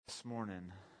this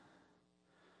morning.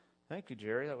 Thank you,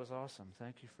 Jerry. That was awesome.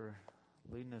 Thank you for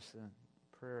leading us in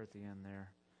prayer at the end there.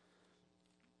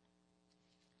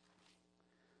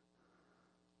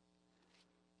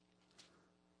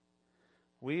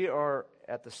 We are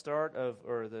at the start of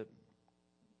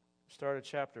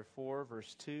chapter 4,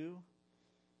 verse 2.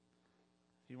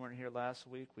 If you weren't here last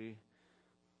week, we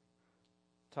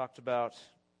talked about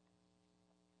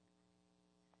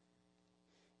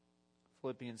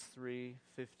Philippians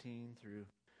 3:15 through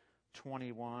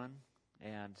 21,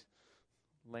 and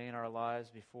laying our lives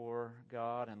before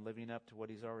God and living up to what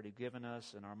He's already given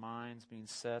us, and our minds being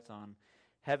set on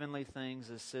heavenly things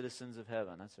as citizens of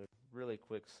heaven. That's a really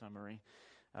quick summary.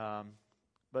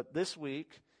 But this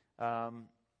week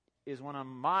is one of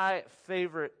my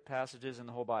favorite passages in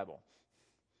the whole Bible.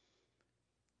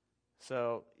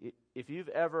 So if you've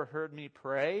ever heard me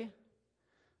pray,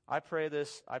 I pray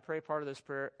part of this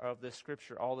prayer of this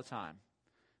scripture all the time.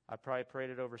 I probably prayed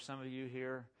it over some of you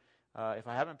here. If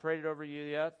I haven't prayed it over you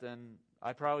yet, then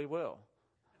I probably will.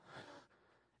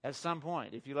 At some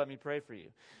point, if you let me pray for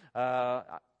you.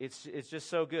 It's just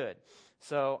so good.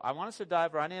 So I want us to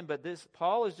dive right in, but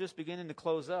Paul is just beginning to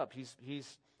close up.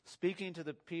 He's speaking to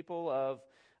the people of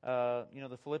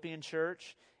the Philippian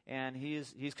church, and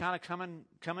he's kind of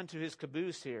coming to his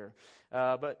caboose here.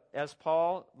 But as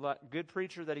Paul, good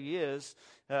preacher that he is,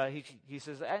 he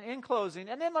says, in closing,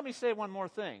 and then let me say one more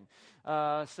thing.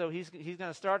 So he's going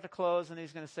to start to close, and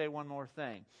he's going to say one more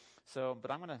thing.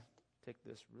 But I'm going to take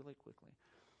this really quickly.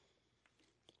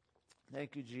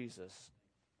 Thank you, Jesus.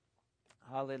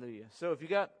 Hallelujah. So if you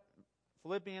got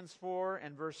Philippians 4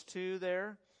 and verse 2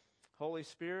 there, Holy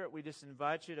Spirit, we just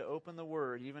invite you to open the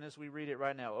Word, even as we read it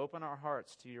right now. Open our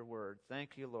hearts to your Word.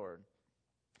 Thank you, Lord.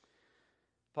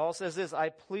 Paul says this, I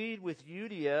plead with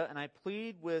Euodia and I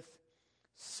plead with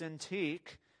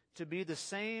Syntyche to be of the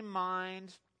same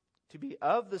mind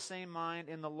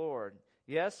in the Lord.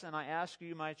 Yes, and I ask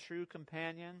you, my true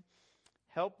companion,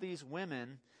 help these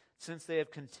women, since they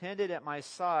have contended at my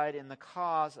side in the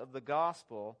cause of the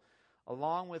gospel,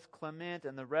 along with Clement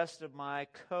and the rest of my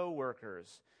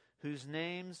co-workers, whose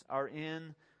names are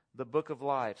in the book of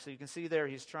life. So you can see there,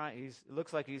 it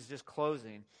looks like he's just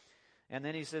closing. And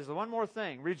then he says, one more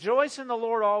thing. Rejoice in the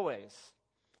Lord always.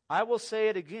 I will say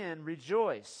it again,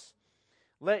 rejoice.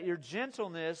 Let your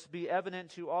gentleness be evident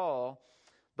to all.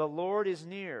 The Lord is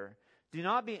near. Do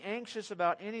not be anxious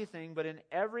about anything, but in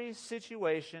every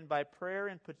situation, by prayer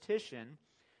and petition,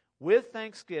 with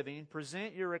thanksgiving,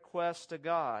 present your requests to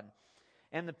God.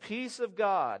 And the peace of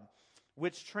God,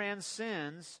 which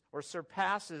transcends or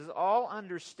surpasses all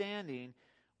understanding,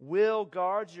 will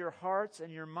guard your hearts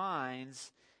and your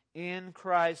minds in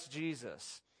Christ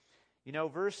Jesus. You know,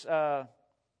 verse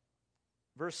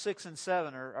 6 and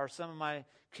 7 are some of my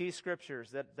key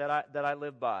scriptures that I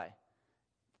live by.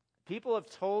 People have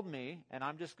told me, and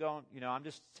I'm just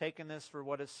taking this for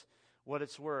what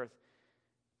it's worth.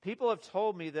 People have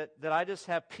told me that I just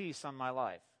have peace on my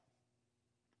life.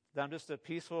 That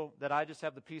I just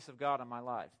have the peace of God on my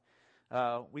life.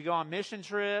 We go on mission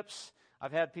trips.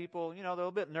 I've had people, they're a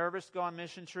little bit nervous to go on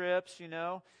mission trips,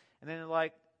 and then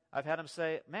I've had them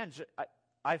say, man,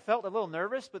 I felt a little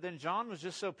nervous, but then John was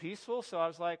just so peaceful, so I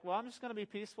was like, well, I'm just going to be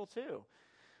peaceful too.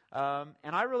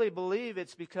 And I really believe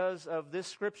it's because of this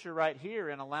scripture right here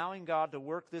and allowing God to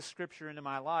work this scripture into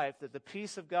my life that the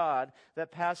peace of God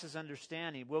that passes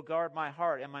understanding will guard my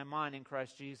heart and my mind in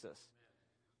Christ Jesus.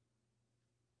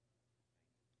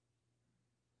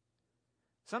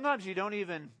 Sometimes you don't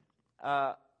even,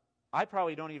 I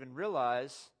probably don't even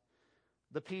realize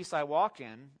the peace I walk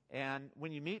in, and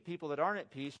when you meet people that aren't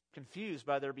at peace, you're confused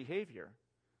by their behavior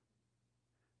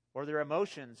or their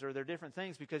emotions or their different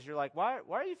things, because you're like, why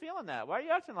are you feeling that? Why are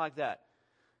you acting like that?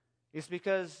 It's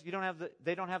because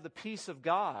they don't have the peace of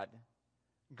God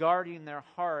guarding their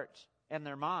heart and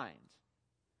their mind.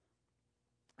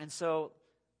 And so,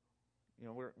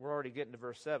 we're already getting to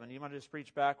verse 7. You want to just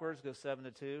preach backwards, go 7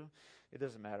 to 2? It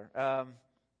doesn't matter.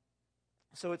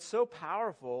 So it's so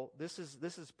powerful. This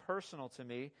is personal to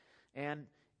me. And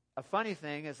a funny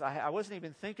thing is I wasn't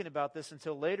even thinking about this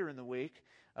until later in the week.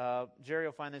 Jerry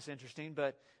will find this interesting.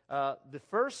 But the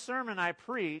first sermon I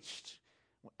preached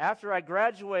after I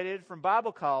graduated from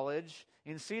Bible college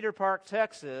in Cedar Park,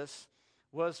 Texas,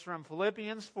 was from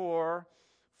Philippians 4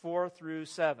 through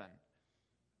 7.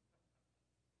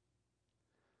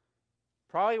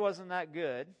 Probably wasn't that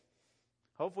good.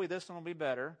 Hopefully this one will be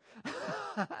better.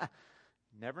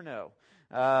 Never know.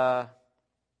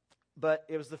 But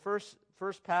it was the first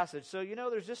passage. So,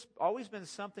 there's just always been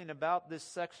something about this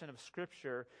section of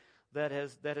Scripture that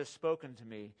has spoken to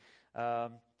me.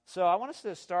 So I want us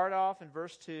to start off in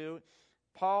verse 2.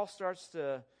 Paul starts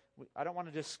to, I don't want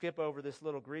to just skip over this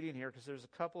little greeting here because there's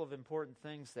a couple of important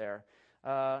things there.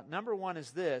 Number one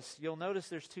is this. You'll notice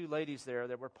there's two ladies there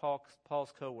that were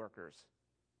Paul's co-workers.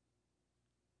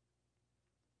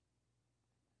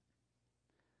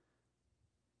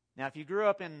 Now, if you grew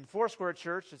up in Foursquare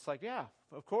Church, it's like, yeah,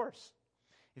 of course.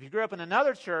 If you grew up in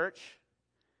another church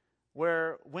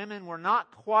where women were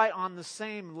not quite on the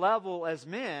same level as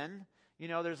men,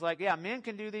 there's like, yeah, men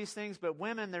can do these things, but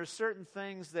women, there's certain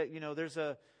things that,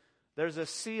 there's a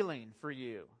ceiling for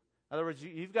you. In other words,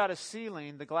 you've got a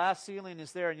ceiling. The glass ceiling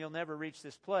is there, and you'll never reach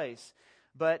this place.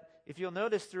 But if you'll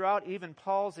notice throughout even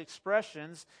Paul's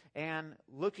expressions and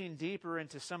looking deeper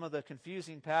into some of the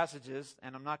confusing passages,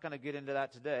 and I'm not going to get into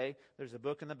that today. There's a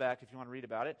book in the back if you want to read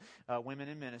about it, Women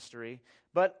in Ministry.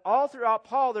 But all throughout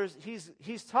Paul,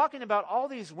 he's talking about all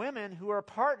these women who are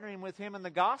partnering with him in the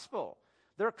gospel.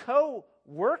 They're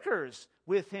co-workers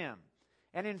with him.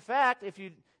 And in fact, if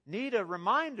you need a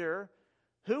reminder,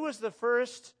 who was the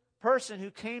first person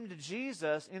who came to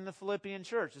Jesus in the Philippian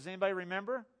church? Does anybody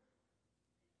remember?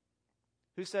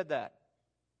 Who said that?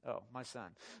 Oh, my son.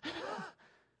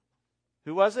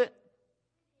 Who was it?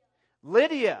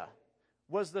 Lydia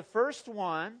was the first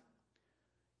one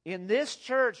in this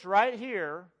church right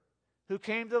here who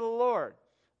came to the Lord.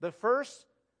 The first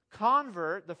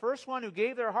convert, the first one who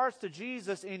gave their hearts to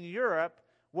Jesus in Europe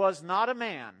was not a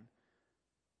man.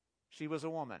 She was a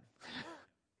woman.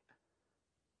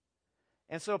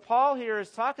 And so Paul here is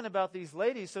talking about these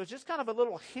ladies. So it's just kind of a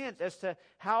little hint as to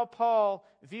how Paul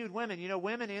viewed women.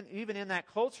 Women even in that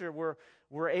culture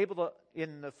were able to,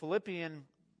 in the Philippian,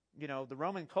 the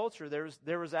Roman culture,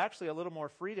 there was actually a little more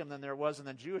freedom than there was in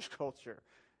the Jewish culture.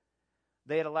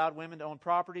 They had allowed women to own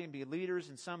property and be leaders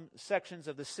in some sections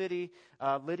of the city.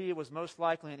 Lydia was most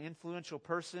likely an influential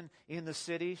person in the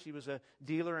city. She was a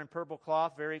dealer in purple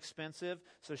cloth, very expensive.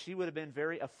 So she would have been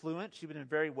very affluent. She would have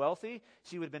been very wealthy.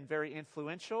 She would have been very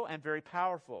influential and very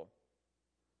powerful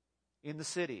in the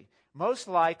city. Most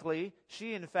likely,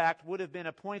 she in fact would have been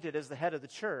appointed as the head of the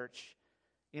church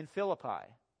in Philippi.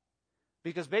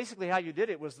 Because basically how you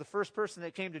did it was the first person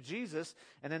that came to Jesus,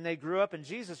 and then they grew up in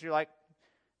Jesus. You're like,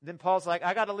 then Paul's like,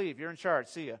 I got to leave. You're in charge.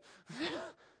 See ya.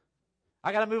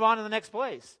 I got to move on to the next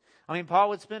place. I mean, Paul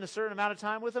would spend a certain amount of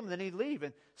time with them, and then he'd leave.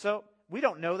 And so we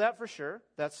don't know that for sure.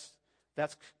 That's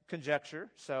conjecture.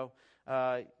 So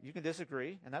you can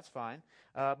disagree, and that's fine.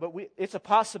 But it's a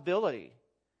possibility.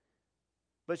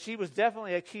 But she was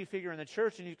definitely a key figure in the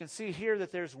church, and you can see here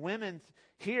that there's women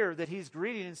here that he's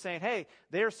greeting and saying, hey,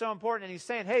 they're so important. And he's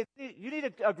saying, hey, you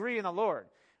need to agree in the Lord.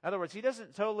 In other words, he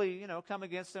doesn't totally, come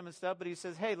against them and stuff, but he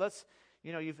says, hey, let's,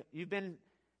 you've been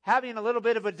having a little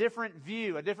bit of a different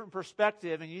view, a different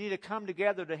perspective, and you need to come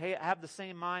together to have the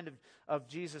same mind of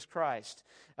Jesus Christ.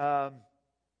 And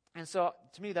so,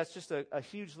 to me, that's just a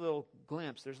huge little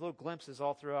glimpse. There's little glimpses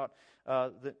all throughout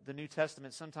the New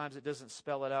Testament. Sometimes it doesn't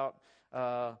spell it out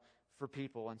for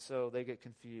people, and so they get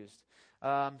confused.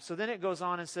 So then it goes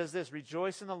on and says this,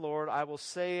 rejoice in the Lord. I will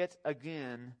say it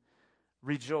again,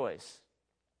 rejoice.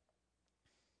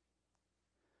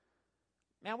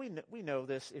 Man, we know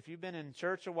this. If you've been in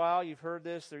church a while, you've heard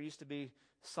this. There used to be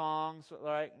songs,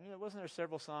 like, wasn't there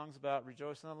several songs about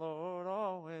rejoice in the Lord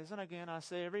always, and again I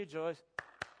say rejoice.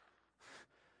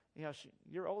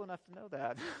 You're old enough to know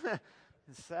that.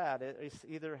 It's sad. It's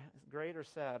either great or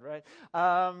sad, right?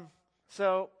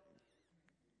 So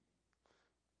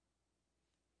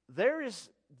there is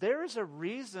a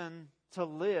reason to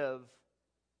live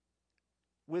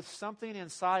with something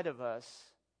inside of us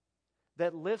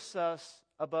that lifts us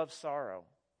above sorrow,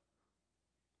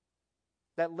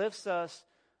 that lifts us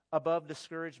above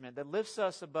discouragement, that lifts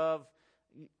us above,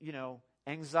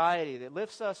 anxiety, that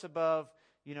lifts us above,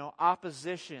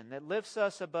 opposition, that lifts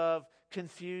us above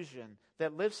confusion,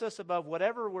 that lifts us above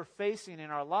whatever we're facing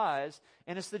in our lives,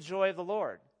 and it's the joy of the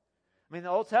Lord. I mean, the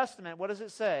Old Testament, what does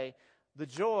it say? The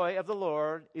joy of the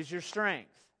Lord is your strength.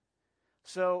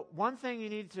 So one thing you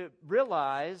need to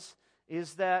realize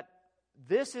is that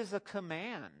this is a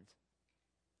command,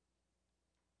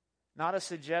 not a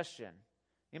suggestion.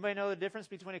 Anybody know the difference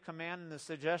between a command and a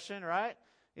suggestion, right?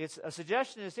 It's a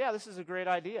suggestion is, yeah, this is a great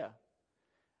idea.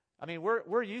 I mean,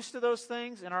 we're used to those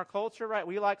things in our culture, right?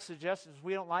 We like suggestions.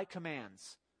 We don't like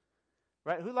commands,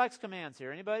 right? Who likes commands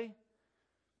here? Anybody?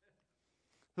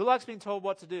 Who likes being told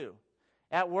what to do?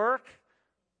 At work,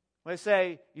 they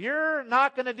say, you're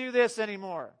not going to do this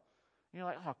anymore. And you're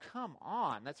like, oh, come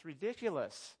on. That's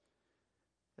ridiculous.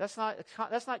 That's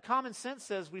not common sense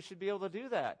says we should be able to do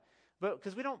that. But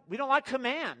because we don't like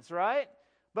commands, right?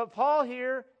 But Paul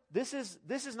here, this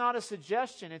is not a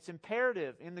suggestion. It's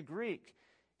imperative in the Greek.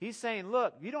 He's saying,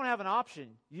 look, you don't have an option.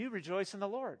 You rejoice in the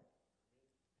Lord.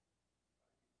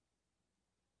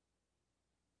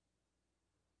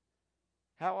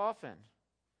 How often?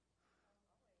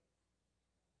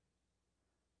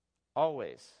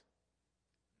 Always.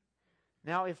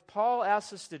 Now, if Paul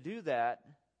asks us to do that,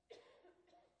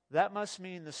 that must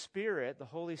mean the Spirit, the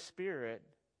Holy Spirit,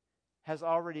 has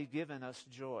already given us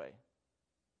joy.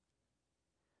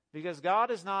 Because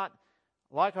God is not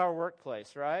like our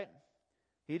workplace, right?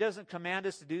 He doesn't command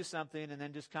us to do something and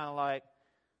then just kind of like,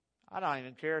 I don't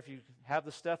even care if you have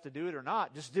the stuff to do it or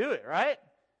not. Just do it, right?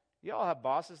 You all have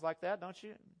bosses like that, don't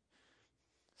you?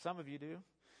 Some of you do.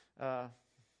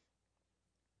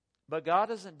 But God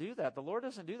doesn't do that. The Lord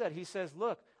doesn't do that. He says,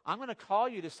 look, I'm going to call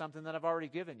you to something that I've already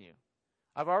given you.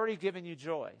 I've already given you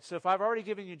joy. So if I've already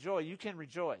given you joy, you can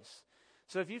rejoice.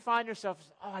 So if you find yourself,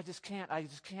 oh, I just can't.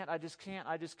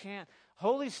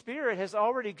 Holy Spirit has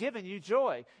already given you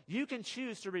joy. You can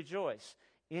choose to rejoice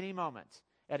any moment,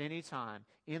 at any time,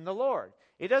 in the Lord.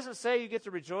 It doesn't say you get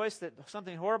to rejoice that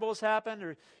something horrible has happened,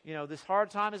 or, this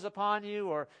hard time is upon you,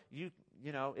 or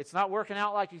it's not working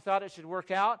out like you thought it should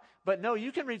work out. But no,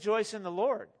 you can rejoice in the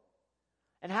Lord.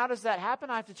 And how does that happen?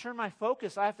 I have to turn my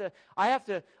focus. I have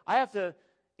to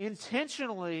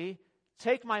intentionally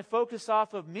take my focus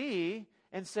off of me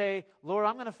and say, Lord,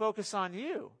 I'm going to focus on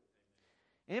you.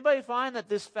 Anybody find that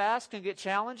this fast can get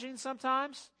challenging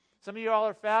sometimes? Some of you all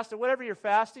are fasting. Whatever you're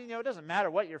fasting, it doesn't matter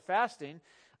what you're fasting.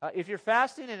 If you're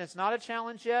fasting and it's not a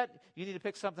challenge yet, you need to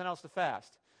pick something else to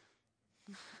fast.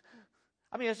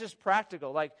 I mean, it's just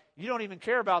practical. Like, you don't even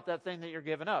care about that thing that you're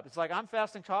giving up. It's like, I'm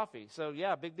fasting coffee. So,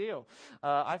 yeah, big deal.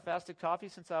 I fasted coffee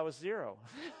since I was 0.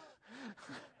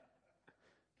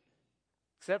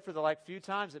 Except for the few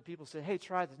times that people say, hey,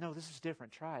 try this. No, this is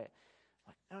different. Try it.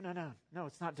 Like, no,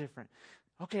 it's not different.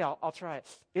 Okay, I'll try it.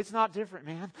 It's not different,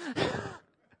 man.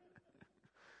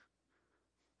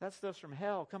 That stuff's from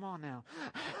hell. Come on now.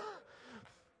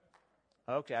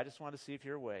 Okay, I just wanted to see if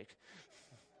you're awake.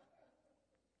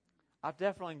 I've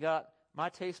definitely my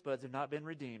taste buds have not been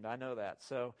redeemed. I know that.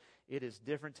 So it is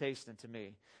different tasting to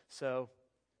me. So,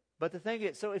 but the thing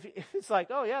is, so if it's like,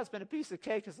 oh yeah, it's been a piece of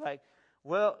cake, it's like,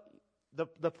 well,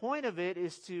 the point of it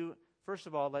is to, first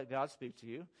of all, let God speak to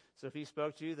you. So if he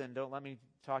spoke to you, then don't let me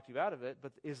talk you out of it.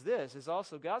 But is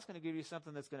also God's going to give you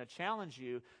something that's going to challenge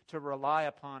you to rely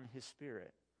upon his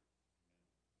Spirit.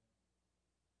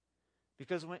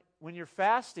 Because when you're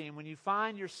fasting, when you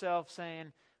find yourself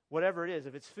saying, whatever it is,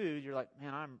 if it's food, you're like,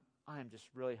 man, I'm just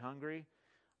really hungry.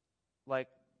 Like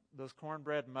those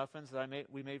cornbread muffins that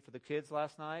we made for the kids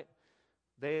last night,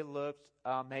 they looked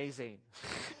amazing.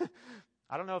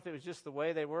 I don't know if it was just the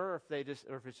way they were,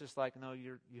 or if it's just like, no,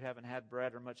 you haven't had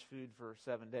bread or much food for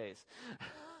 7 days.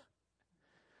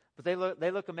 But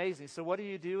they look amazing. So what do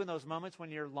you do in those moments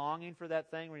when you're longing for that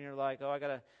thing, when you're like,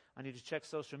 oh, I need to check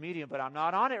social media, but I'm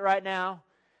not on it right now.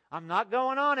 I'm not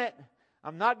going on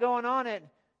it.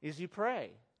 Is you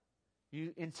pray.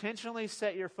 You intentionally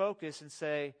set your focus and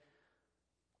say,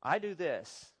 I do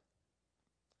this.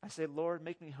 I say, Lord,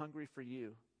 make me hungry for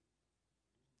you.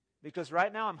 Because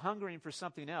right now I'm hungering for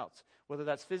something else, whether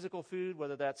that's physical food,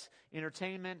 whether that's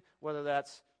entertainment, whether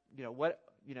that's,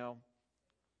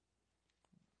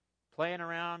 playing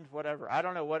around, whatever. I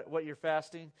don't know what you're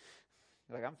fasting.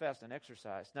 You're like, I'm fasting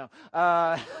exercise. No.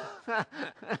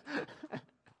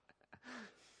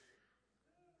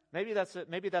 Maybe that's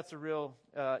a real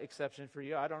exception for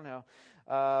you. I don't know.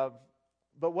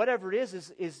 But whatever it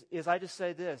is I just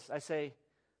say this. I say,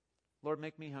 Lord,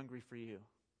 make me hungry for you.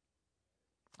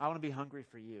 I want to be hungry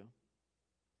for you.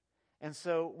 And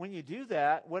so when you do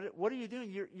that, what are you doing?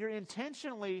 You're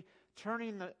intentionally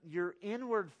turning your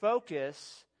inward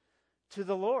focus to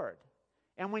the Lord.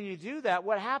 And when you do that,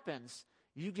 what happens?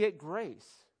 You get grace.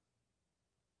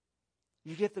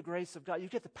 You get the grace of God. You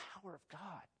get the power of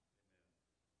God.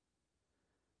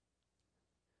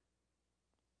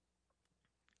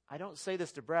 I don't say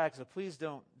this to brag, so please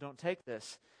don't take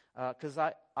this. Because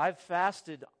I've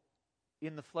fasted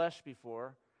in the flesh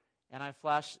before, and I've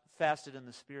fasted in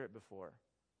the Spirit before.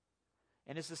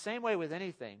 And it's the same way with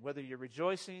anything, whether you're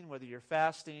rejoicing, whether you're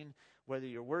fasting, whether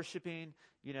you're worshiping.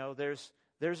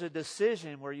 There's a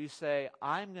decision where you say,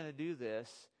 I'm going to do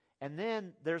this. And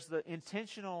then there's the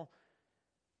intentional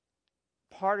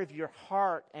part of your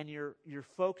heart and your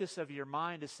focus of your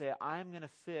mind to say, I'm going to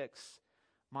fix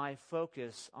my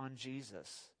focus on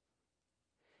Jesus.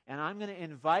 And I'm going to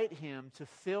invite him to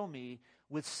fill me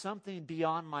with something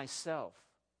beyond myself.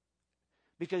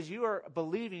 Because you are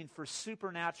believing for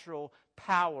supernatural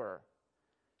power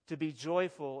to be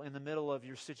joyful in the middle of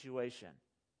your situation.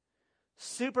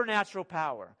 Supernatural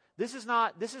power. This is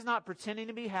not pretending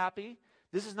to be happy.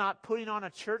 This is not putting on a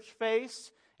church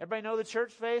face. Everybody know the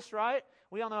church face, right?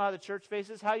 We all know how the church face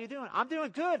is. How you doing? I'm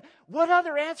doing good. What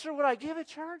other answer would I give at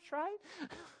church, right?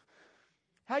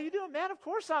 How you doing, man? Of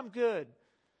course I'm good.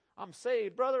 I'm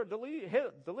saved, brother,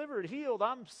 delivered, healed.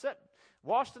 I'm set,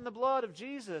 washed in the blood of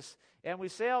Jesus. And we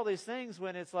say all these things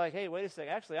when it's like, hey, wait a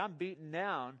second. Actually, I'm beaten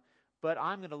down, but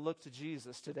I'm going to look to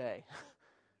Jesus today.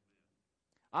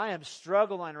 I am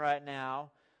struggling right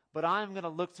now, but I'm going to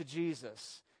look to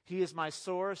Jesus. He is my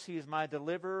source. He is my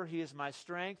deliverer. He is my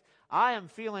strength. I am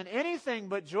feeling anything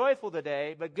but joyful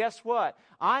today, but guess what?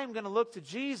 I am going to look to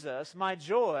Jesus, my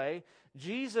joy.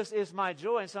 Jesus is my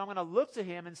joy, and so I'm going to look to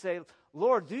Him and say,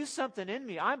 Lord, do something in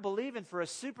me. I'm believing for a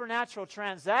supernatural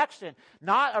transaction,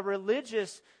 not a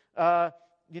religious,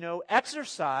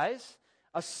 exercise,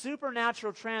 a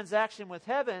supernatural transaction with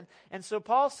heaven. And so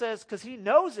Paul says, because he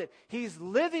knows it, he's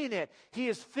living it. He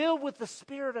is filled with the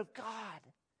Spirit of God.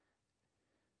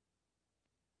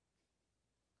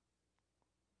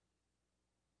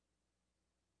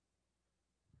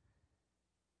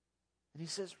 And he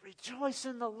says, rejoice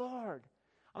in the Lord.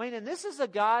 I mean, and this is a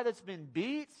guy that's been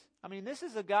beat. I mean, this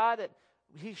is a guy that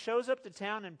he shows up to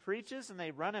town and preaches and they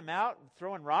run him out and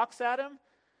throwing rocks at him.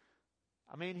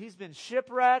 I mean, he's been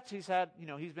shipwrecked. He's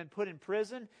been put in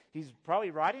prison. He's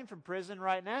probably writing from prison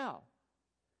right now.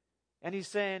 And he's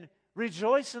saying,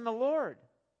 rejoice in the Lord.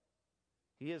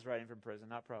 He is writing from prison,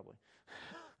 not probably.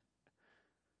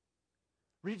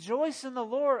 Rejoice in the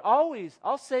Lord always.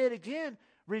 I'll say it again.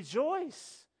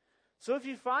 Rejoice. So if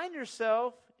you find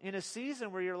yourself in a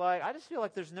season where you're like, I just feel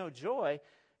like there's no joy,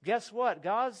 guess what?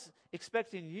 God's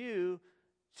expecting you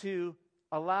to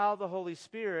allow the Holy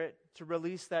Spirit to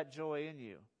release that joy in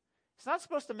you. It's not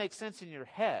supposed to make sense in your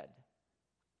head.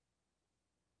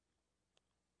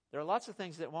 There are lots of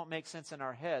things that won't make sense in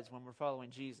our heads when we're following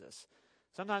Jesus.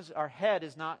 Sometimes our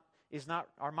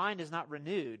our mind is not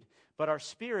renewed, but our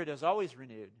spirit is always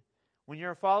renewed. When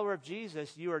you're a follower of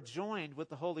Jesus, you are joined with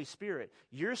the Holy Spirit.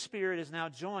 Your spirit is now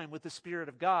joined with the Spirit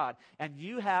of God, and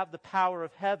you have the power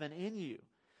of heaven in you.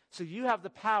 So you have the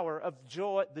power of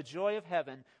joy, the joy of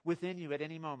heaven within you at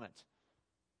any moment.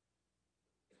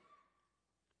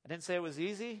 I didn't say it was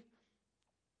easy,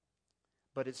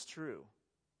 but it's true.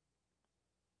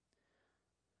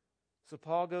 So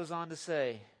Paul goes on to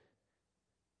say,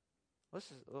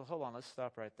 let's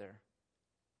stop right there.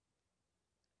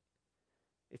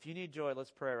 If you need joy,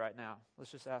 let's pray right now.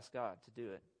 Let's just ask God to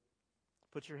do it.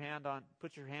 Put your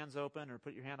hands open or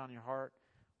put your hand on your heart,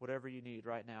 whatever you need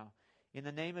right now. In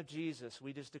the name of Jesus,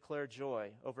 we just declare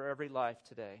joy over every life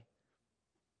today.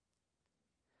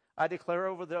 I declare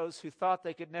over those who thought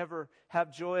they could never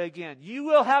have joy again. You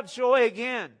will have joy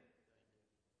again.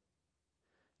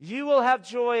 You will have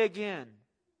joy again.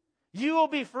 You will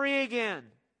be free again.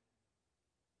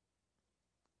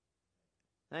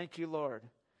 Thank you, Lord.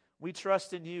 We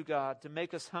trust in you, God, to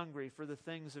make us hungry for the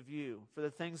things of you, for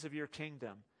the things of your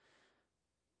kingdom.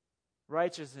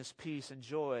 Righteousness, peace, and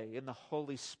joy in the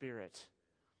Holy Spirit.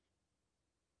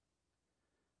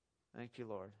 Thank you,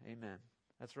 Lord. Amen.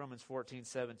 That's Romans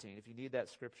 14:17. If you need that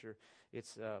scripture,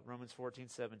 it's Romans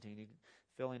 14:17.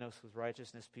 Filling us with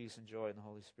righteousness, peace, and joy in the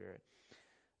Holy Spirit.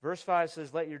 Verse 5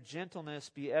 says, let your gentleness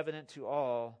be evident to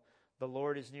all. The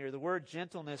Lord is near. The word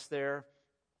gentleness there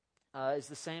is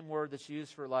the same word that's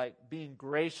used for like being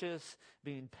gracious,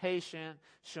 being patient,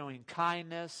 showing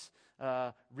kindness,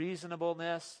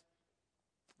 reasonableness.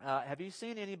 Have you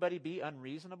seen anybody be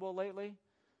unreasonable lately?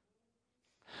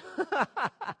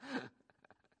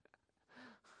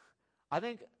 I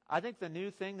think the new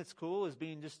thing that's cool is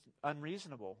being just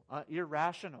unreasonable,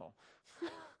 irrational,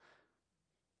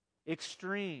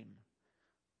 extreme,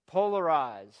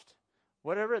 polarized.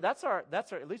 Whatever, that's our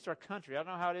at least our country. I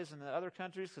don't know how it is in the other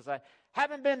countries because I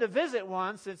haven't been to visit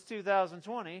one since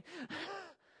 2020.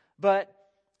 But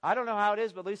I don't know how it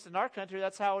is, but at least in our country,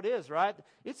 that's how it is, right?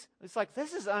 It's like,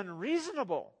 this is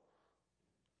unreasonable.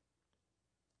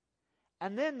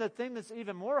 And then the thing that's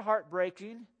even more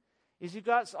heartbreaking is you've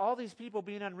got all these people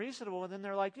being unreasonable, and then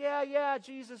they're like, yeah,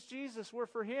 Jesus, we're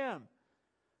for Him.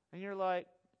 And you're like,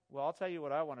 well, I'll tell you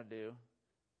what I want to do.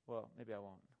 Well, maybe I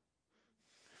won't.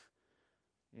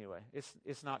 Anyway,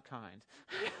 it's not kind.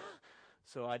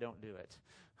 So I don't do it.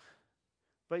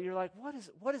 But you're like,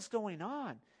 what is going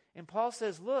on? And Paul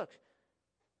says, look,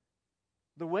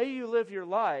 the way you live your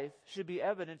life should be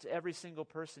evident to every single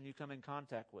person you come in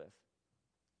contact with.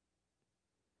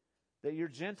 That your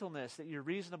gentleness, that your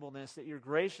reasonableness, that your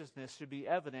graciousness should be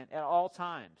evident at all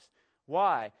times.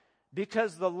 Why?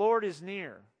 Because the Lord is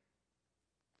near.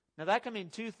 Now that can mean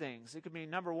two things. It could mean,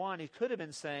 number one, he could have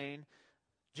been saying,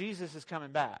 Jesus is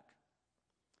coming back.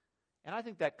 And I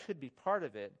think that could be part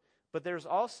of it. But there's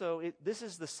also, this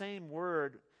is the same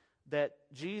word that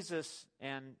Jesus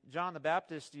and John the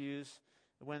Baptist used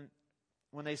when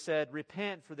they said,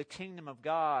 repent, for the kingdom of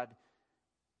God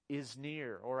is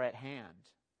near or at hand.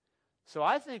 So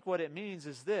I think what it means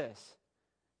is this.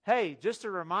 Hey, just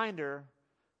a reminder,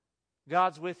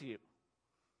 God's with you.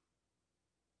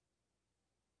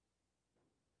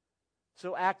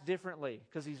 So act differently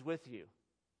because He's with you.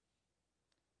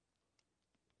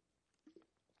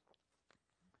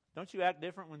 Don't you act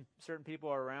different when certain people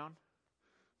are around?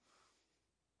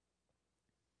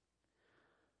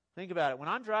 Think about it. When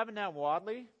I'm driving down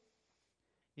Wadley,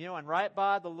 and right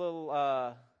by the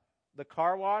little the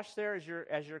car wash there,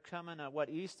 as you're coming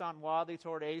east on Wadley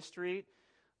toward A Street,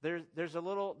 there's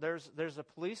a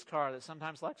police car that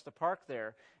sometimes likes to park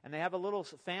there, and they have a little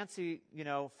fancy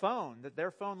phone that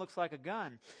their phone looks like a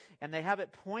gun, and they have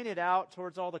it pointed out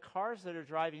towards all the cars that are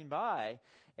driving by.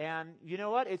 And you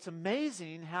know what? It's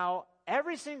amazing how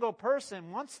every single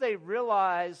person, once they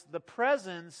realize the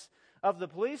presence of the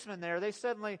policeman there,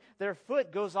 their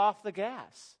foot goes off the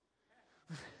gas.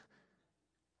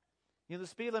 The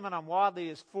speed limit on Wadley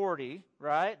is 40,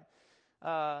 right?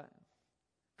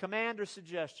 Command or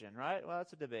suggestion, right? Well,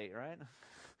 that's a debate, right?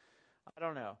 I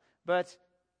don't know. But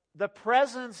the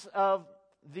presence of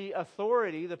the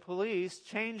authority, the police,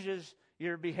 changes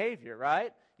your behavior,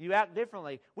 right? You act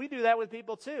differently. We do that with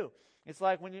people too. It's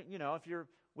like when if you're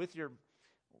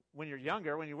when you're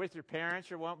younger, when you're with your parents,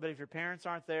 but if your parents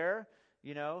aren't there,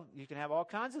 you can have all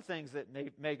kinds of things that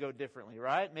may go differently,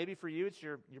 right? Maybe for you, it's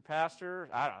your pastor.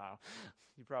 I don't know.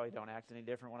 You probably don't act any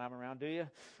different when I'm around, do you?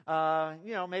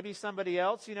 Maybe somebody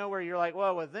else, where you're like,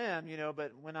 well, with them,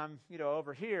 but when I'm,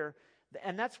 over here.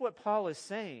 And that's what Paul is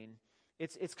saying.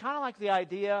 It's kind of like the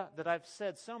idea that I've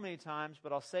said so many times,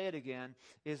 but I'll say it again,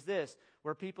 is this,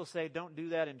 where people say, don't do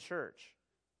that in church.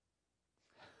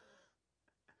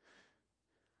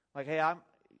 Like, hey,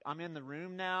 I'm in the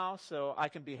room now, so I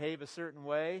can behave a certain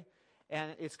way.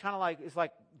 And it's kind of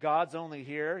like God's only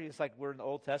here. It's like we're in the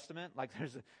Old Testament. Like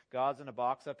God's in a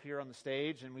box up here on the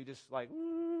stage, and we just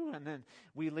woo, and then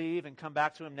we leave and come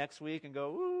back to Him next week and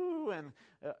go, woo. And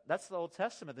that's the Old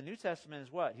Testament. The New Testament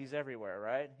is what? He's everywhere,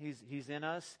 right? He's in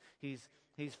us. He's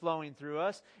flowing through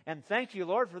us. And thank you,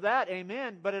 Lord, for that.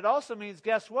 Amen. But it also means,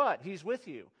 guess what? He's with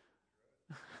you.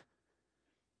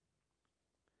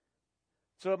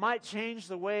 So it might change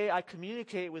the way I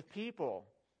communicate with people,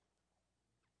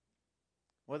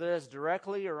 whether it's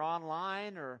directly or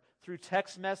online or through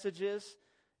text messages.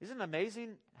 Isn't it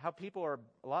amazing how people are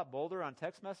a lot bolder on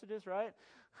text messages, right?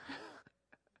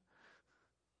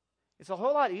 It's a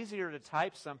whole lot easier to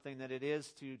type something than it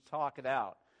is to talk it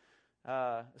out,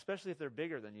 especially if they're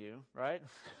bigger than you, right?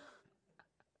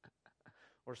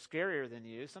 Or scarier than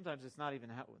you. Sometimes it's not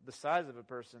even the size of a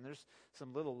person. There's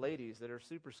some little ladies that are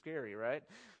super scary, right?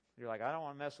 You're like, I don't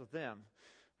want to mess with them,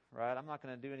 right? I'm not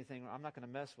going to do anything. I'm not going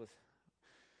to mess with.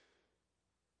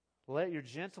 Let your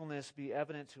gentleness be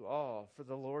evident to all, for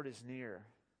the Lord is near.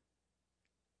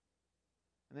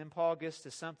 And then Paul gets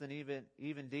to something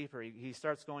even deeper. He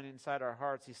starts going inside our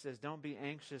hearts. He says, don't be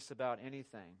anxious about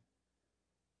anything,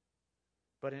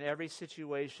 but in every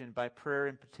situation, by prayer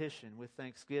and petition, with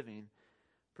thanksgiving,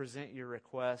 present your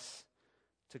requests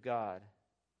to God.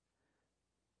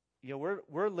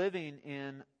 We're living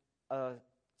in a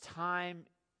time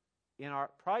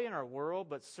probably in our world,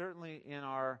 but certainly in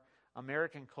our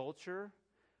American culture,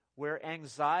 where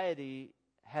anxiety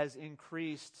has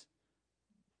increased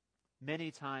many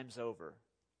times over.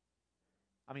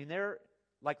 I mean,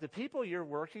 the people you're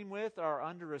working with are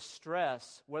under a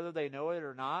stress, whether they know it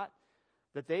or not,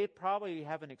 that they probably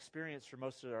haven't experienced for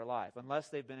most of their life, unless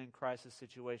they've been in crisis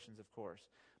situations, of course.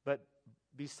 But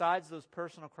besides those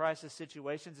personal crisis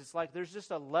situations, it's like there's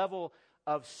just a level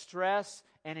of stress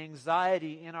and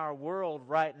anxiety in our world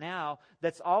right now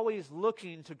that's always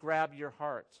looking to grab your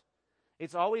heart.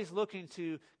 It's always looking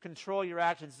to control your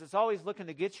actions. It's always looking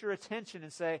to get your attention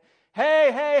and say,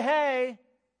 hey,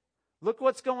 look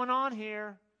what's going on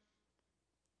here.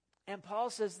 And Paul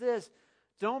says this,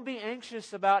 don't be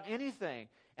anxious about anything.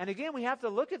 And again, we have to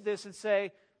look at this and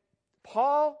say,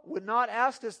 Paul would not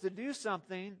ask us to do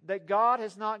something that God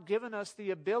has not given us the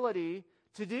ability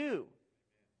to do.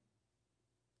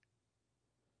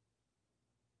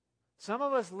 Some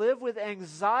of us live with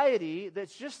anxiety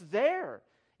that's just there.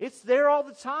 It's there all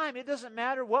the time. It doesn't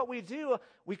matter what we do.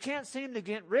 We can't seem to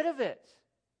get rid of it.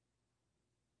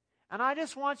 And I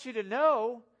just want you to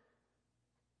know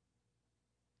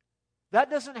that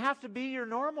doesn't have to be your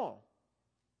normal.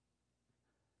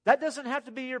 That doesn't have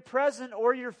to be your present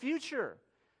or your future.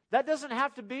 That doesn't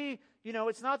have to be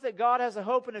it's not that God has a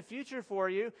hope and a future for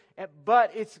you,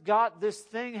 but it's got this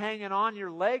thing hanging on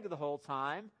your leg the whole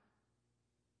time.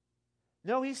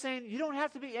 No, he's saying you don't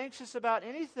have to be anxious about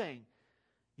anything.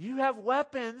 You have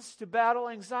weapons to battle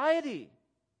anxiety.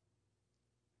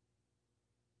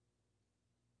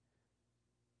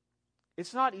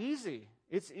 It's not easy.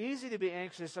 It's easy to be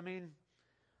anxious. I mean,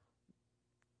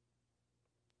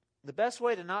 the best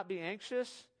way to not be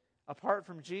anxious, apart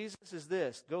from Jesus, is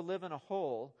this: go live in a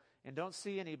hole and don't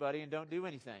see anybody and don't do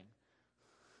anything.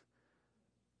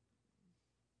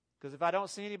 Because if I don't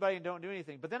see anybody and don't do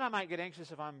anything, but then I might get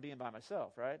anxious if I'm being by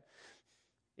myself, right?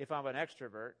 If I'm an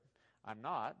extrovert, I'm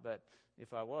not, but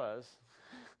if I was,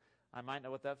 I might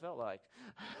know what that felt like.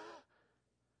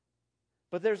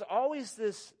 But there's always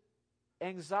this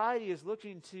anxiety is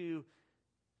looking to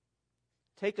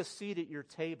take a seat at your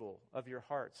table of your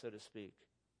heart, so to speak.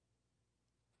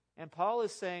 And Paul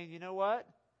is saying, you know what?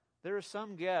 There are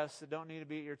some guests that don't need to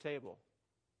be at your table.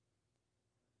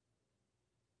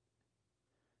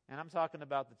 And I'm talking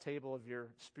about the table of your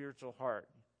spiritual heart,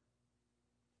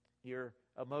 your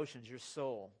emotions, your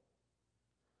soul.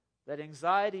 That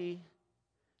anxiety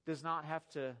does not have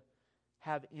to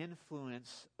have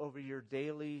influence over your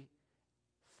daily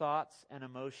thoughts and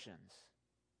emotions.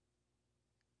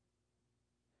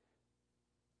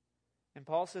 And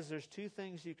Paul says there's two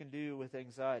things you can do with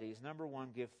anxieties. Number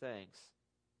one, give thanks.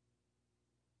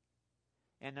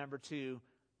 And number two,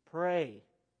 pray.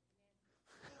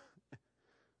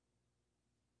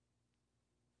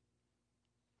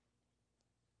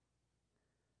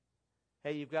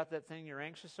 Hey, you've got that thing you're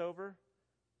anxious over?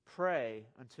 Pray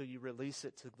until you release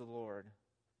it to the Lord.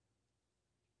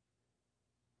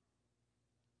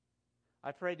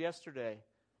 I prayed yesterday.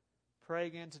 Pray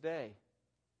again today.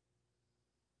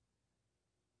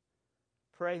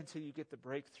 Pray until you get the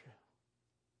breakthrough.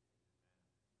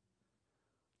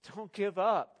 Don't give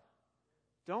up.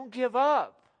 Don't give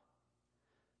up.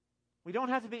 We don't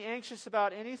have to be anxious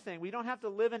about anything. We don't have to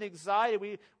live in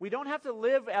anxiety. We don't have to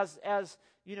live as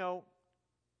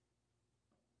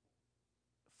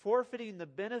forfeiting the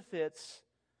benefits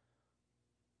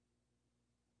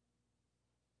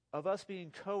of us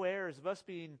being co-heirs, of us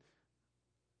being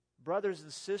brothers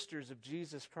and sisters of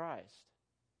Jesus Christ.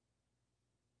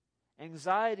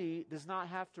 Anxiety does not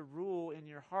have to rule in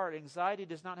your heart. Anxiety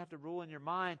does not have to rule in your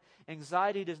mind.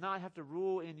 Anxiety does not have to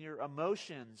rule in your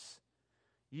emotions.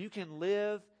 You can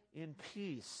live in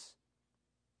peace.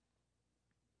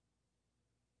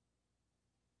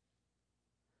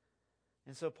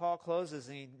 And so Paul closes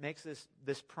and he makes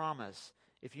this promise.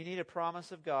 If you need a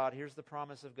promise of God, here's the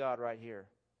promise of God right here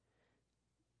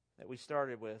that we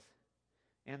started with.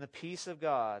 And the peace of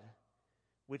God,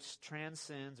 which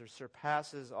transcends or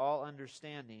surpasses all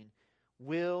understanding,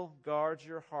 will guard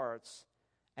your hearts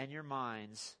and your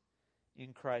minds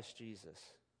in Christ Jesus.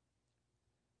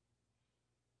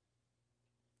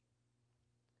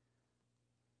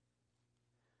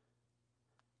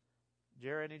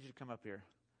 Jerry, I need you to come up here.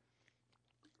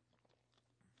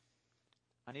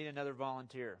 I need another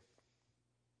volunteer.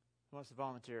 Who wants to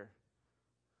volunteer?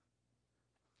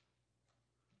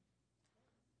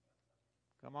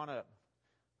 Come on up.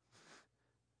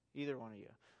 Either one of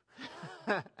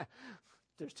you.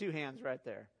 There's two hands right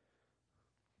there.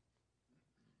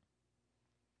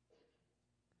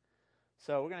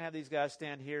 So we're going to have these guys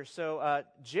stand here. So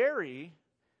Jerry,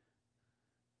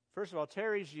 first of all,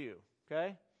 Terry's you,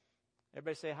 okay?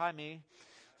 Everybody say, hi, me.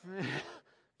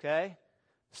 Okay?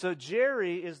 So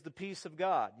Jerry is the peace of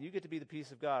God. You get to be the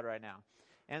peace of God right now.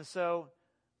 And so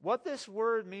what this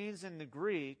word means in the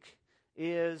Greek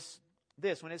is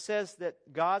this. When it says that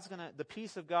the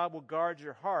peace of God will guard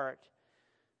your heart,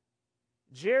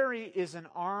 Jerry is an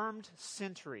armed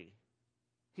sentry.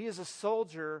 He is a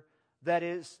soldier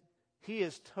he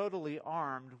is totally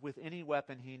armed with any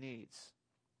weapon he needs.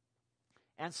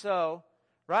 And so,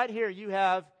 right here you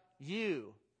have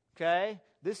you, okay?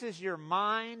 This is your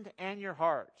mind and your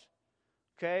heart.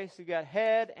 Okay, so you got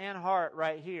head and heart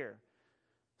right here.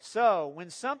 So, when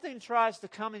something tries to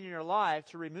come in your life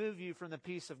to remove you from the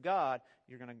peace of God,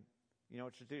 you know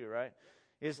what to do, right?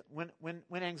 Is when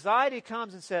anxiety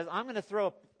comes and says, I'm going to throw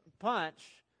a punch,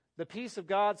 the peace of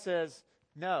God says,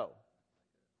 no.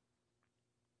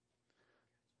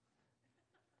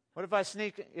 What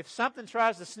if something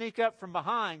tries to sneak up from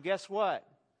behind, guess what?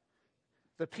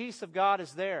 The peace of God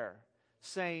is there,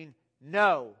 saying,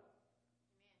 no.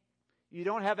 You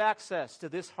don't have access to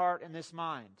this heart and this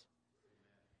mind.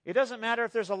 It doesn't matter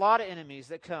if there's a lot of enemies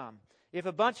that come. If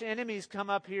a bunch of enemies come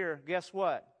up here, guess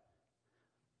what?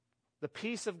 The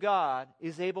peace of God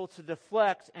is able to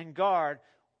deflect and guard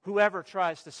whoever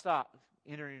tries to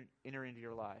enter into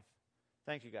your life.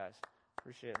 Thank you, guys.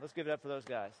 Appreciate it. Let's give it up for those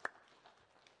guys.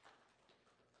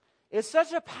 It's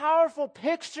such a powerful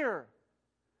picture.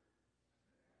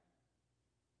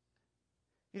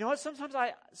 You know what? Sometimes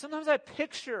I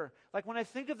picture, like when I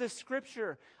think of this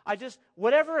scripture,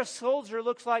 whatever a soldier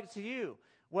looks like to you,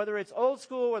 whether it's old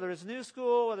school, whether it's new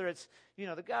school, whether it's,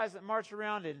 the guys that march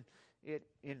around in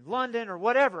London or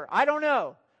whatever, I don't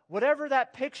know. Whatever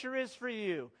that picture is for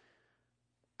you,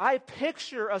 I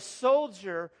picture a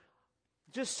soldier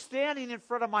just standing in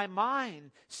front of my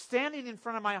mind, standing in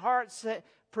front of my heart,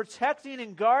 protecting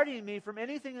and guarding me from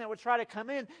anything that would try to come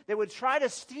in, that would try to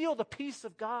steal the peace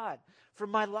of God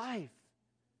from my life.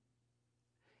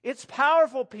 It's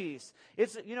powerful peace.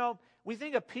 We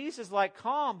think of peace as like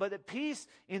calm, but the peace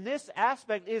in this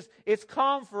aspect it's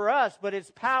calm for us, but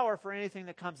it's power for anything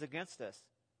that comes against us.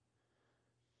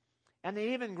 And the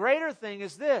even greater thing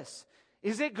is this,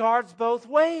 is it guards both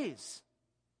ways.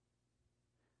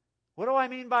 What do I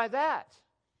mean by that?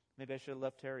 Maybe I should have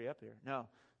left Terry up here. No.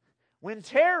 When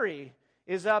Terry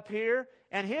is up here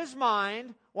and his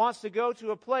mind wants to go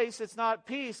to a place that's not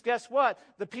peace, guess what?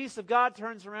 The peace of God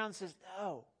turns around and says,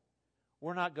 no,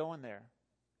 we're not going there.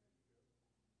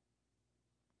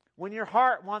 When your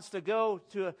heart wants to go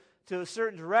to a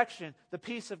certain direction, the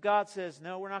peace of God says,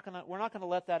 no, we're not going to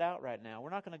let that out right now. We're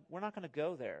not going to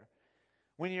go there.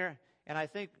 And I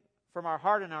think from our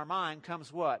heart and our mind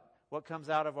comes what? What comes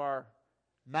out of our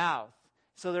mouth.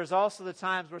 So there's also the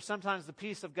times where sometimes the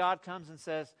peace of God comes and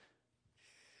says,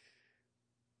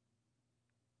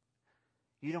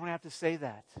 you don't have to say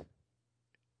that.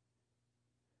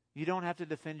 You don't have to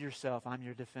defend yourself. I'm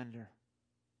your defender.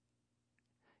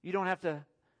 You don't have to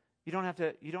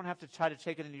try to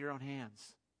take it into your own hands.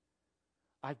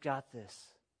 I've got this.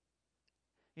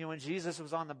 When Jesus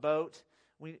was on the boat,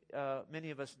 many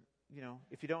of us,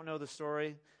 if you don't know the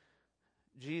story,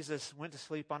 Jesus went to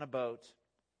sleep on a boat,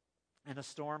 and a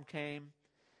storm came,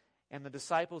 and the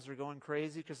disciples are going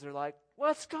crazy because they're like,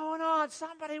 what's going on?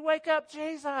 Somebody wake up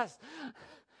Jesus.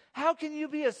 How can you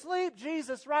be asleep,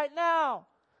 Jesus, right now?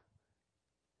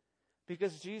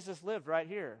 Because Jesus lived right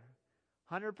here,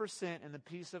 100% in the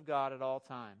peace of God at all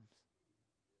times.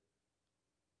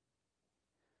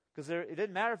 Because it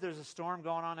didn't matter if there's a storm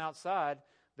going on outside,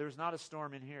 there's not a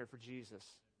storm in here for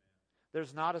Jesus.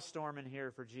 There's not a storm in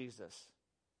here for Jesus.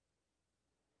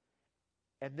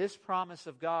 And this promise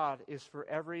of God is for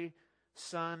every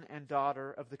son and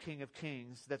daughter of the King of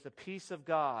Kings, that the peace of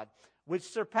God, which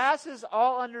surpasses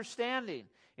all understanding.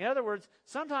 In other words,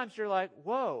 sometimes you're like,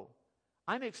 whoa,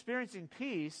 I'm experiencing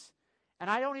peace,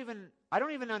 and I don't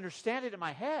even understand it in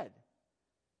my head.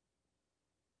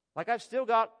 Like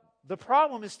the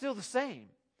problem is still the same.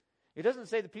 It doesn't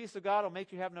say the peace of God will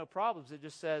make you have no problems. It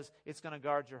just says it's going to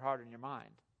guard your heart and your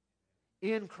mind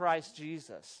in Christ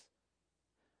Jesus.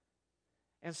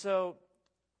 And so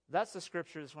that's the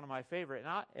scripture that's one of my favorite.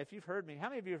 And if you've heard me, how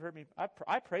many of you have heard me?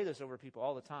 I pray this over people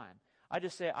all the time. I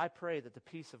just say, I pray that the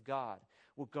peace of God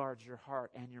will guard your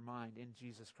heart and your mind in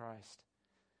Jesus Christ.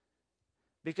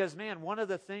 Because, man, one of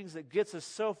the things that gets us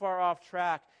so far off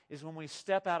track is when we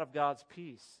step out of God's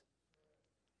peace.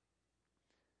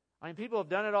 I mean, people have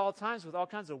done it all times with all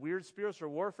kinds of weird spiritual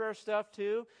warfare stuff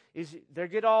too, they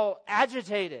get all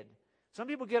agitated. Some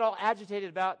people get all agitated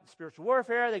about spiritual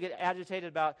warfare. They get agitated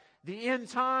about the end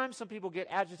times. Some people get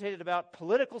agitated about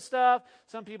political stuff.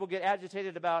 Some people get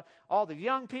agitated about all the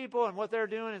young people and what they're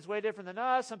doing is way different than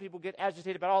us. Some people get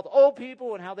agitated about all the old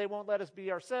people and how they won't let us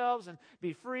be ourselves and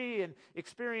be free and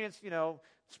experience,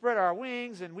 spread our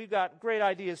wings. And we've got great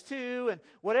ideas too. And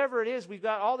whatever it is, we've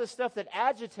got all this stuff that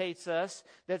agitates us.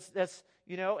 That's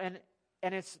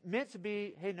and it's meant to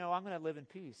be, hey, no, I'm going to live in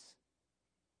peace.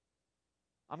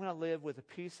 I'm going to live with the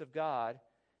peace of God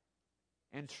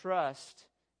and trust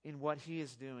in what He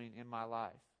is doing in my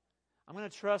life. I'm going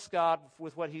to trust God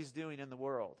with what He's doing in the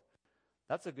world.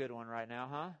 That's a good one right now,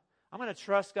 huh? I'm going to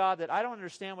trust God that I don't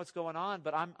understand what's going on,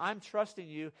 but I'm trusting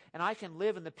you, and I can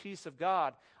live in the peace of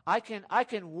God. I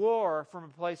can war from a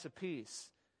place of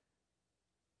peace.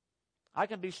 I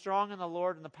can be strong in the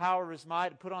Lord and the power of His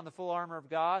might and put on the full armor of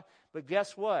God. But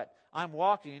guess what? I'm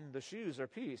walking, the shoes are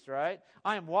peace, right?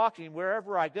 I am walking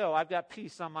wherever I go. I've got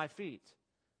peace on my feet.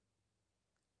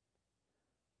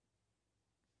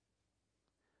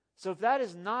 So if that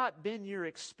has not been your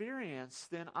experience,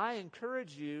 then I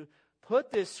encourage you,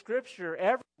 put this scripture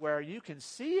everywhere you can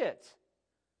see it.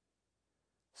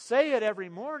 Say it every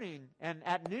morning and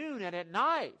at noon and at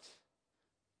night.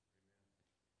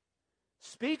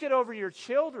 Speak it over your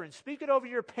children. Speak it over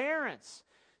your parents.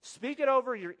 Speak it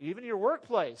over even your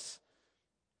workplace.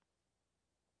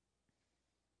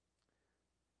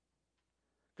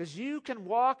 Because you can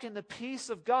walk in the peace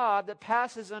of God that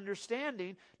passes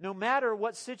understanding no matter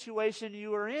what situation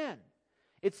you are in.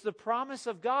 It's the promise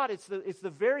of God. It's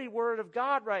the very word of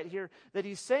God right here that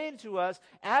He's saying to us,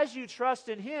 as you trust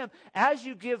in Him, as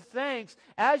you give thanks,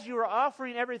 as you are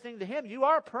offering everything to Him, you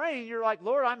are praying. You're like,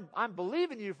 Lord, I'm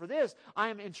believing you for this. I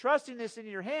am entrusting this in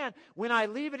your hand. When I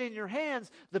leave it in your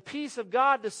hands, the peace of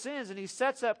God descends, and He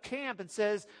sets up camp and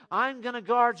says, I'm going to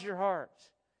guard your heart.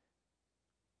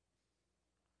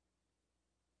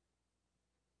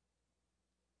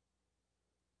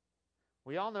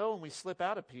 We all know when we slip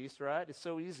out of peace, right? It's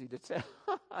so easy to tell,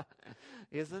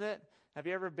 isn't it? Have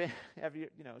you ever been?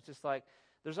 It's just like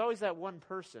there's always that one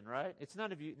person, right? It's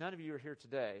none of you. None of you are here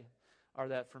today, are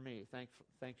that for me? Thank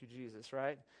you, Jesus,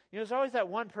 right? There's always that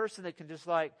one person that can just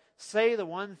like say the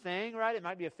one thing, right? It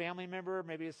might be a family member,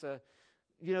 maybe it's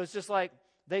it's just like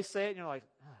they say it, and you're like,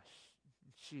 oh,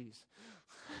 jeez,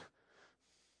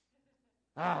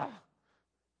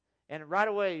 and right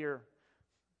away you're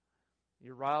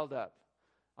riled up.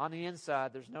 On the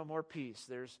inside, there's no more peace.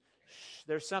 There's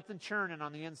something churning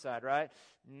on the inside, right?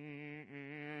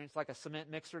 It's like a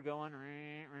cement mixer going.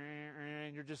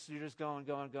 And you're just going.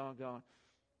 I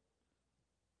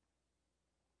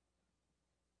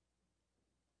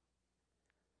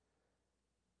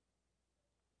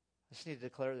just need to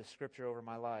declare this scripture over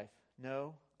my life.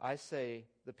 No, I say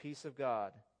the peace of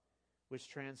God, which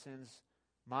transcends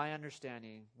my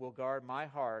understanding, will guard my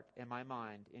heart and my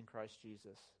mind in Christ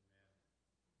Jesus.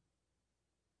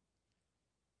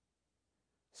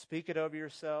 Speak it over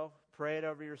yourself. Pray it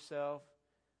over yourself.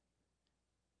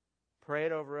 Pray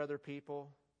it over other people.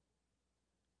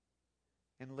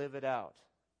 And live it out.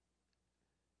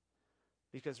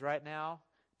 Because right now,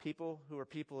 people who are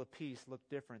people of peace look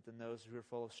different than those who are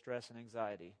full of stress and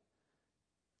anxiety.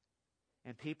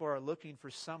 And people are looking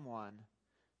for someone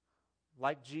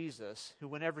like Jesus, who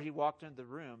whenever He walked into the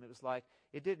room, it was like,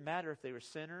 it didn't matter if they were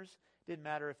sinners. It didn't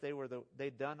matter if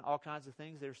they'd done all kinds of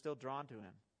things. They were still drawn to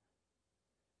Him.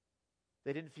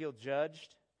 They didn't feel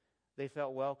judged. They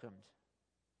felt welcomed.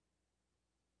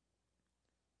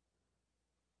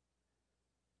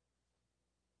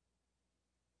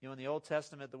 In the Old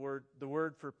Testament, the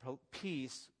word for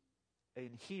peace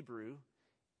in Hebrew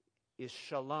is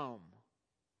shalom.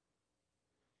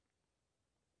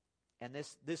 And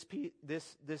this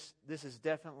is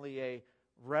definitely a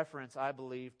reference, I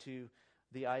believe, to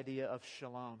the idea of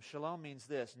shalom. Shalom means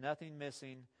this: nothing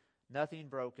missing, nothing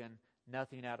broken,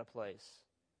 nothing out of place.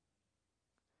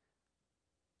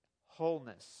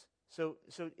 Wholeness. So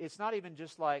it's not even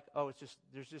just like,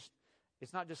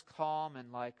 it's not just calm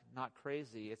and like not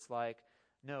crazy. It's like,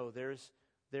 no, there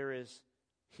is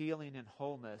healing and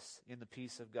wholeness in the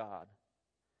peace of God,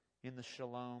 in the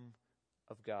shalom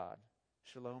of God.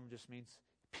 Shalom just means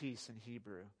peace in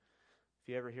Hebrew. If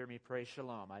you ever hear me pray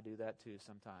shalom, I do that too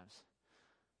sometimes.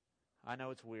 I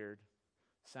know it's weird.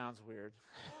 Sounds weird.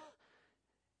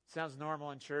 Sounds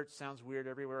normal in church, sounds weird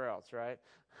everywhere else, right?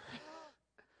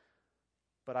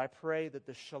 But I pray that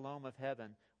the shalom of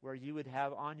heaven, where you would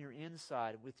have on your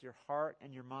inside with your heart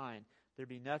and your mind, there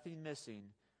be nothing missing,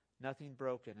 nothing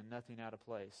broken, and nothing out of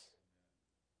place.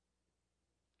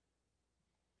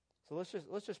 So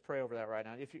let's just pray over that right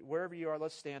now. Wherever you are,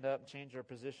 let's stand up and change our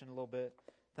position a little bit.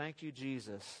 Thank you,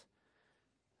 Jesus.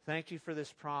 Thank you for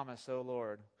this promise, O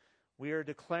Lord. We are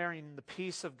declaring the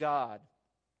peace of God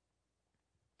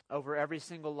over every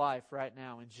single life right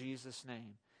now in Jesus'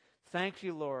 name. Thank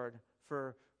you, Lord,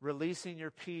 for releasing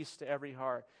your peace to every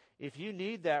heart. If you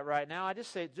need that right now, I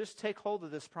just say, just take hold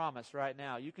of this promise right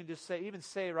now. You can just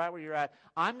say right where you're at,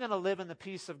 I'm going to live in the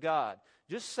peace of God.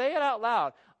 Just say it out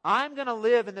loud. I'm going to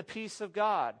live in the peace of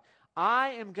God.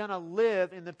 I am going to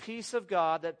live in the peace of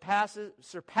God that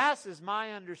surpasses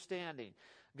my understanding.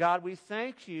 God, we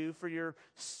thank you for your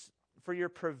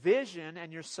provision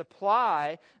and your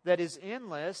supply that is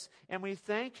endless. And we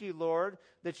thank you, Lord,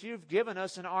 that you've given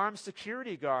us an armed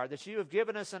security guard, that you have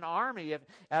given us an army,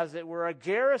 as it were, a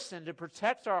garrison to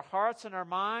protect our hearts and our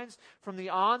minds from the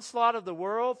onslaught of the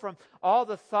world, from all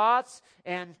the thoughts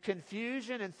and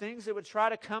confusion and things that would try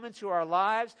to come into our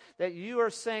lives, that you are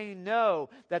saying no,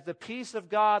 that the peace of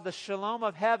God, the shalom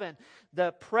of heaven,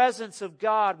 the presence of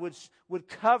God would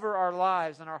cover our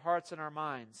lives and our hearts and our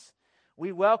minds.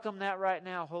 We welcome that right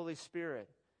now, Holy Spirit.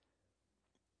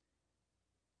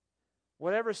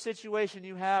 Whatever situation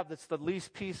you have that's the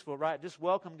least peaceful, right? Just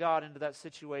welcome God into that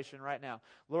situation right now.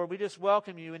 Lord, we just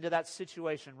welcome you into that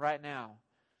situation right now.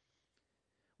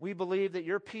 We believe that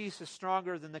your peace is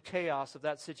stronger than the chaos of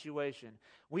that situation.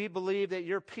 We believe that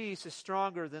your peace is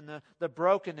stronger than the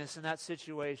brokenness in that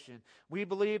situation. We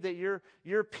believe that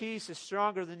your peace is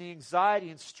stronger than the anxiety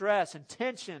and stress and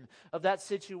tension of that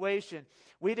situation.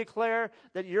 We declare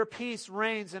that your peace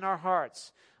reigns in our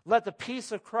hearts. Let the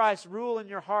peace of Christ rule in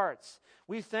your hearts.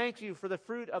 We thank you for the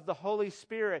fruit of the Holy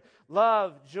Spirit,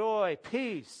 love, joy,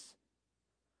 peace,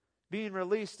 being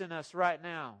released in us right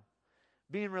now.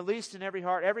 Being released in every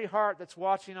heart that's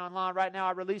watching online right now.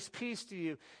 I release peace to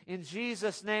you in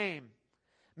Jesus' name.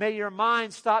 May your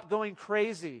mind stop going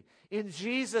crazy in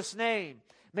Jesus' name.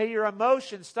 May your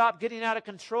emotions stop getting out of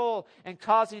control and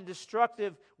causing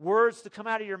destructive words to come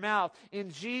out of your mouth.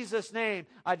 In Jesus' name,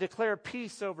 I declare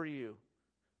peace over you.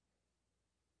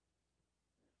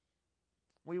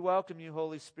 We welcome you,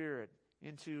 Holy Spirit,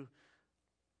 into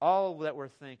all that we're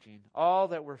thinking, all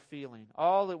that we're feeling,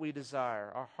 all that we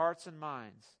desire, our hearts and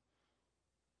minds.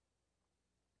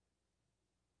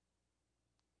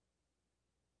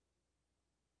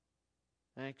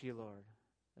 Thank you, Lord.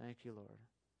 Thank you, Lord.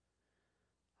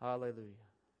 Hallelujah.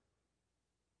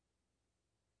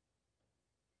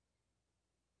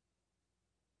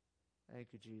 Thank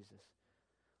you, Jesus.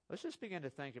 Let's just begin to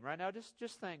thank Him right now.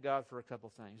 Just thank God for a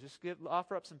couple things. Just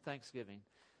offer up some thanksgiving.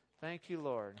 Thank you,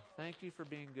 Lord. Thank you for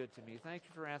being good to me. Thank you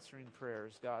for answering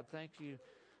prayers, God. Thank you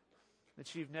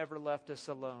that you've never left us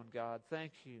alone, God.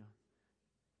 Thank you.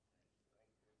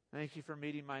 Thank you for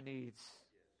meeting my needs.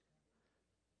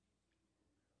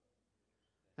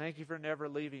 Thank you for never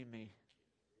leaving me.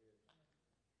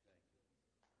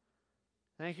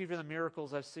 Thank you for the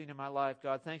miracles I've seen in my life,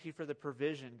 God. Thank you for the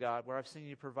provision, God, where I've seen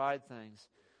you provide things.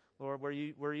 Lord, where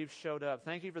you've showed up.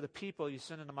 Thank you for the people you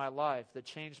sent into my life that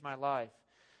changed my life.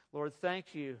 Lord,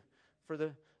 thank you for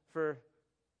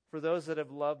those that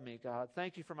have loved me, God.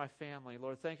 Thank you for my family.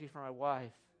 Lord, thank you for my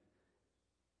wife.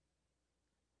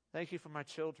 Thank you for my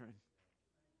children.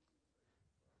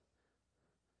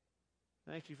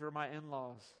 Thank you for my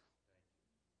in-laws.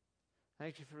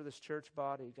 Thank you for this church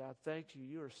body, God. Thank you.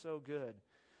 You are so good.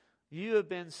 You have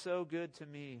been so good to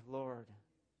me, Lord.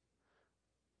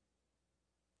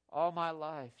 All my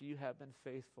life, you have been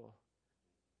faithful.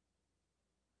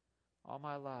 All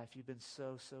my life, you've been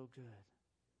so, so good.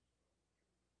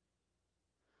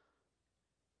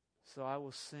 So I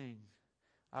will sing,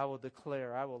 I will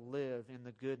declare, I will live in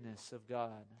the goodness of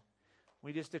God.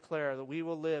 We just declare that we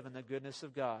will live in the goodness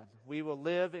of God. We will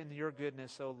live in your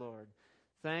goodness, O Lord.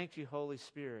 Thank you, Holy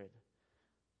Spirit.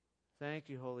 Thank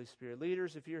you, Holy Spirit.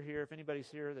 Leaders, if you're here, if anybody's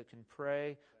here that can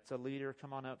pray, it's a leader,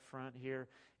 come on up front here.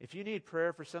 If you need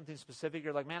prayer for something specific,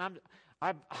 you're like, man,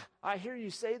 I hear you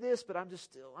say this, but I'm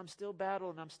still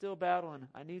battling.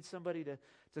 I need somebody to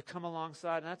come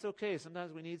alongside, and that's okay.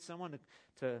 Sometimes we need someone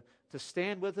to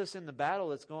stand with us in the battle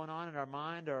that's going on in our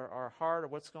mind or our heart or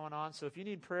what's going on. So if you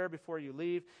need prayer before you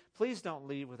leave, please don't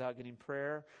leave without getting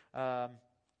prayer.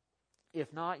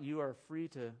 If not, you are free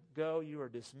to go. You are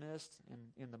dismissed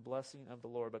in the blessing of the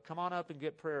Lord. But come on up and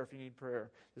get prayer if you need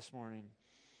prayer this morning.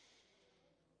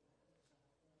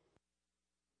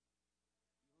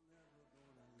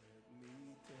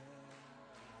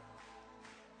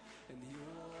 And you're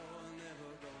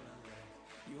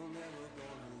never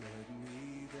gonna let